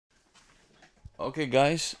Okay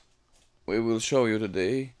guys, we will show you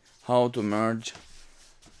today how to merge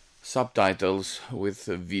subtitles with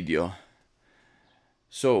a video.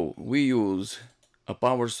 So we use a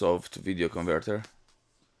Apowersoft video converter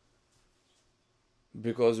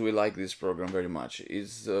because we like this program very much.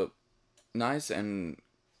 It's nice and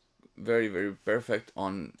very perfect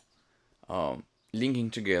on linking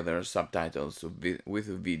together subtitles with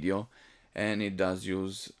a video, and it does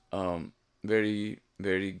use very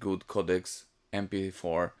good codecs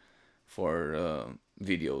MP4 for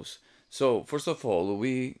videos. So first of all,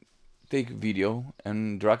 we take video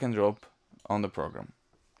and drag and drop on the program.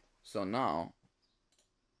 So now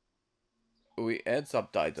we add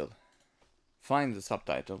subtitle, find the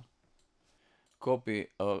subtitle, copy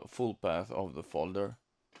a full path of the folder,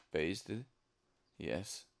 paste it,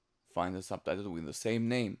 yes, find the subtitle with the same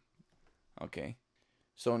name. Okay,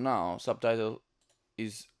 so now subtitle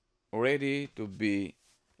is ready to be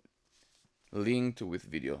linked with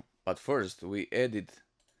video, but first we edit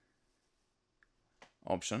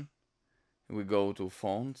option, we go to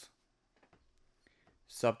fonts,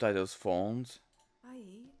 subtitles fonts.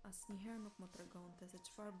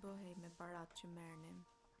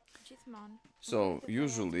 So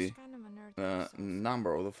usually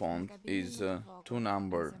number of the font is 2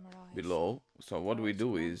 number below. So what we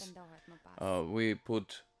do is we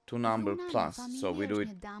put 2 number plus, so we do it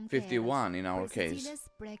 51 in our case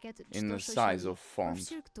in the size of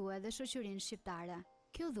font.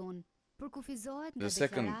 The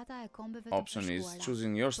second option is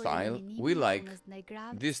choosing your style. We like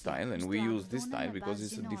this style and we use this style because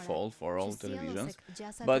it's a default for all televisions,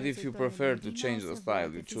 but if you prefer to change the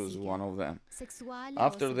style, you choose one of them.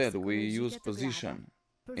 After that we use position.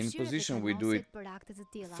 In position we do it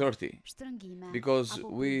 30 because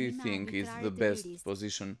we think it's the best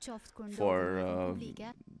position for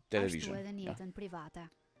television. Yeah.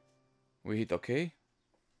 We hit OK.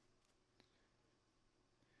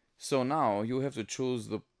 So now you have to choose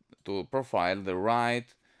to profile the right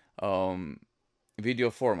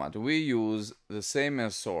video format. We use the same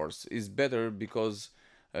as source. It's better because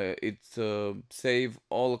it saves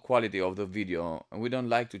all quality of the video. We don't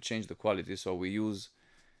like to change the quality, so we use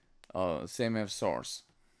same as source.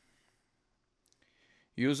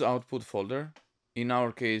 Use output folder. In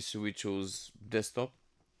our case we choose desktop.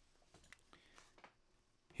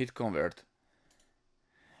 Hit convert.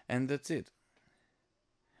 And that's it.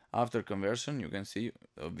 After conversion, you can see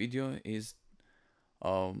a video is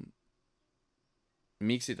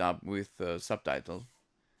mix it up with subtitle,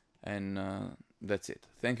 and that's it.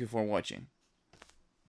 Thank you for watching.